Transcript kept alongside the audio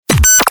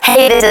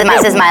Hey, this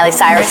is Miley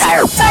Cyrus.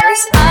 I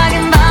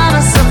can buy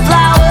myself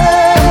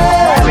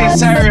flowers. Miley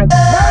Cyrus.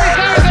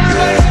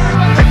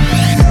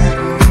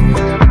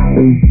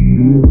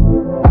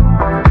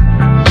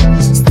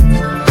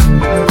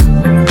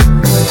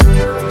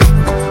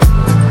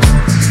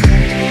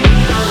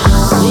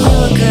 We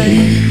were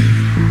good,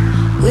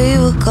 we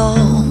were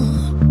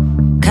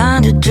gold.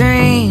 Kind of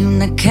dream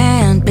that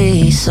can't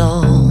be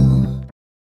sold.